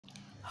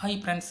Hi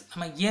friends,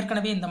 நம்ம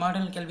ஏற்கனவே இந்த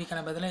மாடல்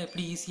கேள்விக்கான பதிலை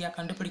எப்படி ஈஸியாக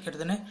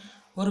கண்டுபிடிக்கிறதுன்னு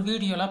ஒரு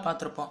வீடியோவில்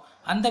பார்த்துருப்போம்.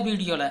 அந்த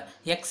வீடியோவில்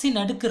எக்ஸின்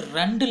அடுக்கு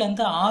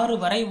 2லேருந்து 6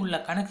 வரை உள்ள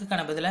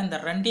கணக்குக்கான பதிலை இந்த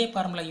ரெண்டே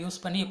ஃபார்முலா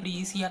யூஸ் பண்ணி எப்படி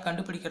ஈஸியாக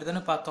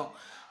கண்டுபிடிக்கிறதுன்னு பார்த்தோம்.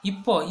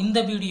 இப்போது இந்த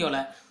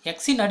வீடியோவில்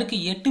எக்ஸின் அடுக்கு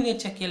 8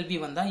 வச்ச கேள்வி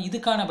வந்தால்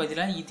இதுக்கான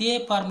பதிலை இதே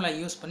ஃபார்முலா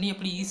யூஸ் பண்ணி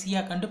எப்படி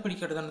ஈஸியாக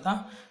கண்டுபிடிக்கிறதுன்னு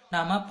தான்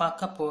நாம்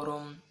பார்க்க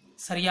போகிறோம்.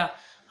 சரியா?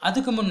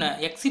 அதுக்கு முன்னே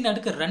எக்ஸின்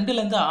அடுக்கு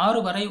 2லேருந்து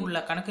 6 வரை உள்ள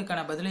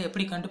கணக்குக்கான பதிலை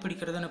எப்படி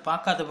கண்டுபிடிக்கிறதுன்னு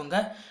பார்க்காதவங்க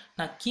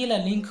நான் கீழே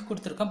லிங்க்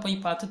கொடுத்துருக்கேன், போய்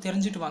பார்த்து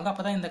தெரிஞ்சுட்டு வாங்க.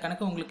 அப்போ தான் இந்த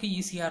கணக்கு உங்களுக்கு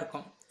ஈஸியாக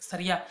இருக்கும்.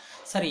 சரியா?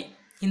 சரி,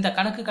 இந்த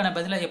கணக்குக்கான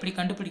பதிலை எப்படி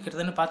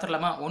கண்டுபிடிக்கிறதுன்னு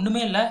பார்த்துடலாமா?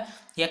 ஒன்றுமே இல்லை,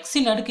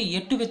 எக்ஸின் அடுக்கு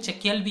 8 வச்ச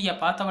கேள்வியை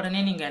பார்த்த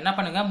உடனே நீங்கள் என்ன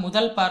பண்ணுங்கள்,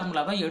 முதல்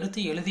ஃபார்முலாவை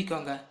எடுத்து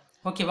எழுதிக்கோங்க.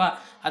 ஓகேவா?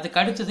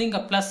 அதுக்கு அடுத்தது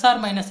இங்கே ப்ளஸ் ஆர்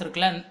மைனஸ்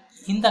இருக்குல்ல,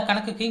 இந்த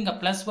கணக்குக்கு இங்கே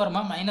ப்ளஸ் வருமா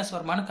மைனஸ்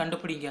வருமானு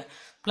கண்டுபிடிங்க.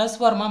 ப்ளஸ்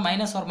வருமா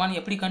மைனஸ் வருமானு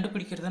எப்படி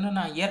கண்டுபிடிக்கிறதுன்னு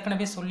நான்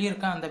ஏற்கனவே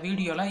சொல்லியிருக்கேன் அந்த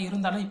வீடியோவில்.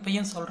 இருந்தாலும்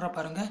இப்போயும் சொல்கிற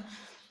பாருங்கள்.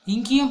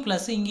 இங்கேயும்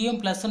ப்ளஸ் இங்கேயும்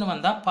ப்ளஸ்ன்னு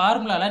வந்தால்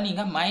ஃபார்முலாவில்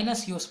நீங்கள்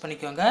மைனஸ் யூஸ்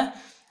பண்ணிக்கோங்க.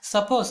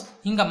 சப்போஸ்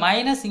இங்கே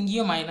மைனஸ்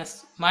இங்கேயும் மைனஸ்,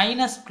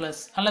 மைனஸ்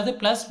ப்ளஸ் அல்லது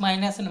ப்ளஸ்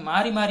மைனஸ்ன்னு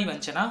மாறி மாறி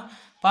வந்துச்சுன்னா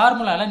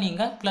ஃபார்முலாவில்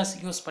நீங்கள் ப்ளஸ்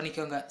யூஸ்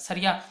பண்ணிக்கோங்க.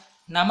 சரியா?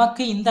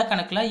 நமக்கு இந்த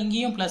கணக்கில்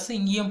இங்கேயும் ப்ளஸ்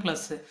இங்கேயும்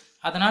ப்ளஸ்ஸு,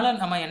 அதனால்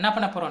நம்ம என்ன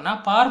பண்ண போகிறோம்னா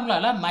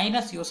ஃபார்முலாவில்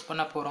மைனஸ் யூஸ்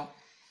பண்ண போகிறோம்.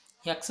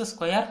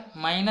 x²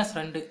 minus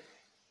 2.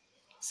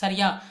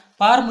 சரியா?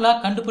 ஃபார்முலா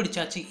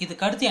கண்டுபிடிச்சாச்சு.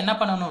 இதுக்கு அடுத்து என்ன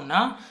பண்ணணும்னா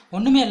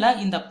ஒன்றுமே இல்லை,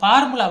 இந்த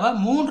ஃபார்முலாவை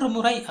 3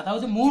 முறை,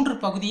 அதாவது 3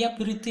 பகுதியாக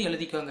பிரித்து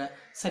எழுதிக்கோங்க.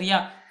 சரியா?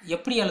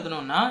 எப்படி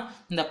எழுதணும்னா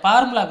இந்த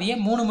ஃபார்முலாவையே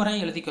 3 முறை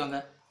எழுதிக்கோங்க.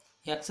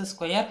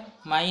 x²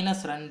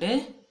 மைனஸ் 2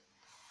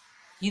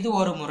 இது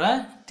ஒரு முறை,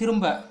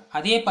 திரும்ப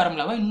அதே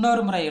ஃபார்முலாவை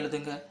இன்னொரு முறை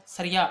எழுதுங்க.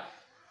 சரியா?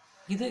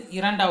 இது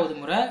இரண்டாவது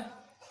முறை,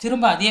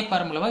 திரும்ப அதே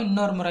ஃபார்முலாவை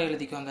இன்னொரு முறை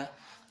எழுதிக்கோங்க.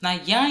 நான்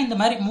ஏன் இந்த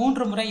மாதிரி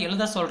 3 முறை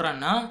எழுத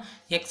சொல்கிறேன்னா,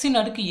 எக்ஸின்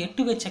அடுக்கு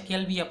 8 வச்ச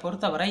கேள்வியை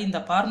பொறுத்தவரை இந்த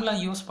ஃபார்முலா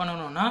யூஸ்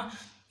பண்ணணும்னா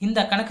இந்த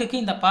கணக்குக்கு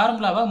இந்த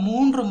ஃபார்முலாவை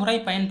 3 முறை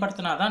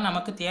பயன்படுத்தினா தான்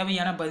நமக்கு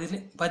தேவையான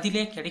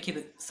பதிலே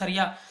கிடைக்குது.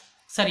 சரியா?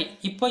 சரி,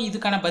 இப்போ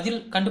இதுக்கான பதில்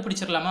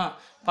கண்டுபிடிச்சிடலாமா?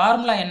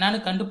 ஃபார்முலா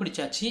என்னன்னு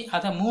கண்டுபிடிச்சாச்சு,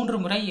 அதை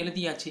 3 முறை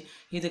எழுதியாச்சு.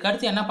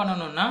 இதுக்கடுத்து என்ன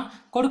பண்ணணும்னா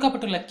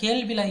கொடுக்கப்பட்டுள்ள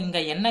கேள்வியில்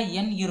இங்கே என்ன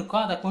எண் இருக்கோ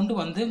அதை கொண்டு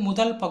வந்து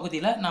முதல்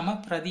பகுதியில் நம்ம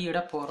பிரதியிட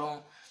போகிறோம்.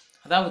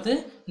 அதாவது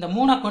இந்த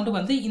 3 கொண்டு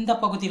வந்து இந்த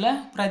பகுதியில்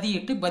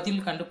பிரதியிட்டு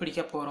பதில்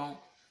கண்டுபிடிக்க போகிறோம்.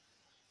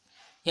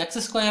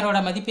 x²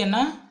 மதிப்பு என்ன?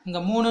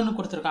 இங்கே 3ன்னு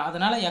கொடுத்துருக்கான்,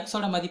 அதனால்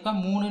எக்ஸோட மதிப்பை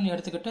 3ன்னு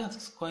எடுத்துக்கிட்டு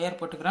அது ஸ்கொயர்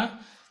போட்டுக்கிறேன்.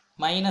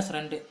 மைனஸ்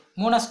 2,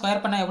 3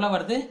 ஸ்கொயர் பண்ணால் எவ்வளோ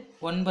வருது?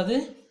 9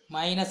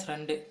 மைனஸ்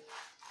 2.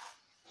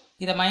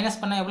 இதை மைனஸ்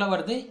பண்ணால் எவ்வளோ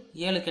வருது?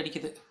 7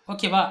 கிடைக்குது.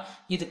 ஓகேவா?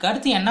 இதுக்கு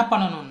அடுத்து என்ன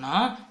பண்ணணும்னா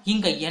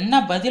இங்கே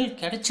என்ன பதில்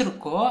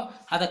கிடைச்சிருக்கோ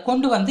அதை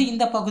கொண்டு வந்து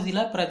இந்த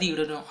பகுதியில்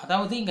பிரதியிடணும்.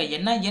 அதாவது இங்கே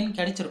என்ன எண்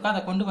கிடைச்சிருக்கோ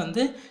அதை கொண்டு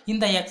வந்து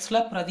இந்த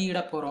எக்ஸில்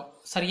பிரதியிட போகிறோம்.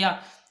 சரியா?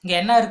 இங்கே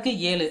என்ன இருக்குது?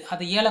 7.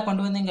 அது 7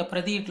 கொண்டு வந்து இங்கே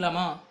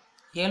பிரதியிடலாமா?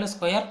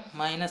 7²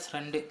 மைனஸ்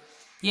 2.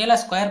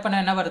 7 ஸ்கொயர்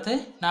பண்ணால் என்ன வருது?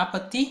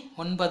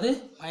 49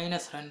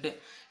 மைனஸ் 2.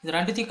 இது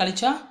ரெண்டுத்தையும்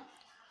கழிச்சா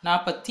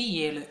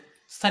 47.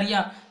 சரியா?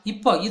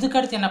 இப்போ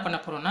இதுக்கடுத்து என்ன பண்ண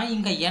போகிறோம்னா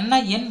இங்கே என்ன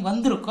எண்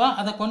வந்திருக்கோ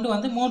அதை கொண்டு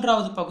வந்து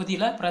 3வது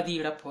பகுதியில்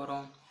பிரதியிட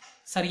போகிறோம்.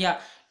 சரியா?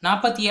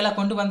 47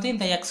 கொண்டு வந்து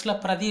இந்த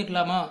எக்ஸில்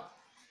பிரதியிடலாமா?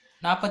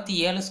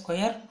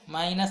 47²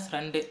 மைனஸ்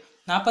 2.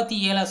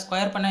 47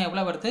 ஸ்கொயர் பண்ணால்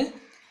எவ்வளோ வருது?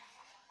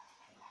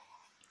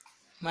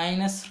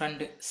 மைனஸ்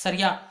 2.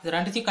 சரியா? இது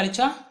ரெண்டுத்தையும்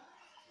கழிச்சா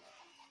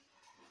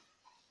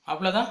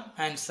அவ்வளோதான்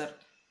ஆன்சர்.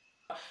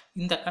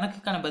 இந்த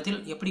கணக்குக்கான பதில்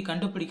எப்படி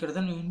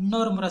கண்டுபிடிக்கிறதுன்னு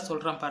இன்னொரு முறை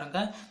சொல்கிறேன்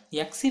பாருங்கள்.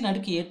 எக்ஸின்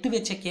அடுக்கு 8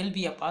 வச்ச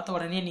கேள்வியை பார்த்த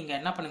உடனே நீங்கள்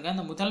என்ன பண்ணுங்கள்,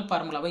 அந்த முதல்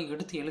ஃபார்முலாவை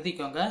எடுத்து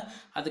எழுதிக்கோங்க.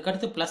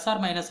 அதுக்கடுத்து ப்ளஸ்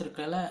ஆர் மைனஸ்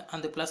இருக்குல்ல,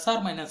 அந்த ப்ளஸ்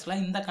ஆர் மைனஸில்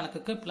இந்த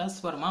கணக்குக்கு ப்ளஸ்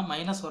வருமா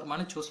மைனஸ்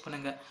வருமானு சூஸ்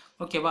பண்ணுங்கள்.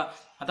 ஓகேவா?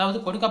 அதாவது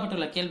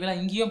கொடுக்கப்பட்டுள்ள கேள்வியில்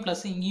இங்கேயும்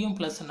ப்ளஸ் இங்கேயும்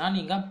ப்ளஸ்னால்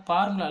நீங்கள்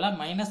ஃபார்முலாவில்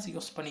மைனஸ்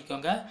யூஸ்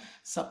பண்ணிக்கோங்க.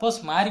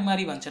 சப்போஸ் மாறி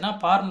மாறி வந்துச்சுன்னா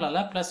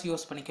ஃபார்முலாவில் ப்ளஸ்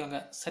யூஸ் பண்ணிக்கோங்க.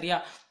 சரியா?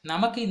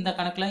 நமக்கு இந்த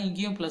கணக்கில்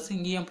இங்கேயும் ப்ளஸ்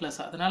இங்கேயும்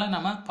ப்ளஸ், அதனால்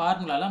நம்ம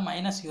ஃபார்முலாவில்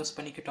மைனஸ் யூஸ்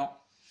பண்ணிக்கிட்டோம்.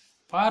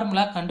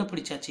 ஃபார்முலா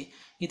கண்டுபிடிச்சாச்சு.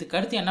 இதுக்கு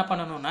அடுத்து என்ன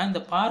பண்ணணும்னா இந்த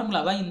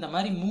ஃபார்முலாவை இந்த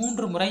மாதிரி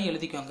 3 முறை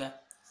எழுதிக்கோங்க.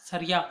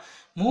 சரியா?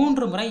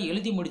 3 முறை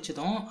எழுதி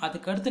முடிச்சதும்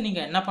அதுக்கடுத்து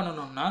நீங்கள் என்ன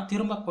பண்ணணும்னா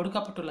திரும்ப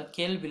கொடுக்கப்பட்டுள்ள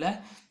கேள்வியில்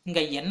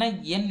இங்கே என்ன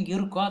எண்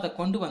இருக்கோ அதை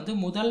கொண்டு வந்து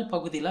முதல்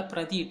பகுதியில்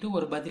பிரதியிட்டு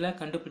ஒரு பதிலாக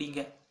கண்டுபிடிங்க.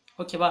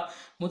 ஓகேவா?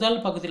 முதல்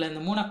பகுதியில்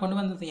இந்த 3 கொண்டு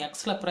வந்து இந்த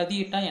எக்ஸில்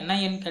பிரதியிட்டால் என்ன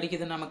எண்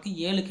கிடைக்குது? நமக்கு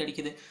 7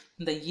 கிடைக்குது.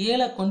 இந்த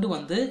 7 கொண்டு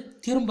வந்து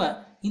திரும்ப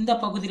இந்த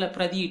பகுதியில்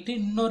பிரதியிட்டு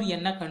இன்னொரு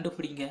எண்ணை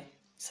கண்டுபிடிங்க.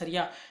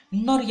 சரியா?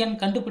 இன்னொரு எண்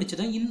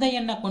கண்டுபிடிச்சதும் இந்த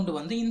எண்ணை கொண்டு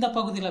வந்து இந்த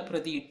பகுதியில்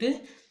பிரதியிட்டு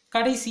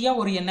கடைசியாக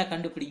ஒரு எண்ணை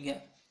கண்டுபிடிங்க.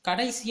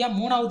 கடைசியாக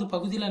 3வது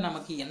பகுதியில்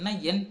நமக்கு என்ன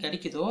எண்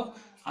கிடைக்குதோ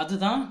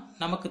அதுதான்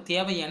நமக்கு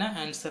தேவையான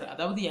ஆன்சர்.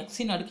 அதாவது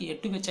எக்ஸின் அடுக்கு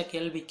 8 வச்ச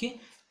கேள்விக்கு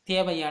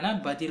தேவையான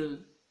பதில்.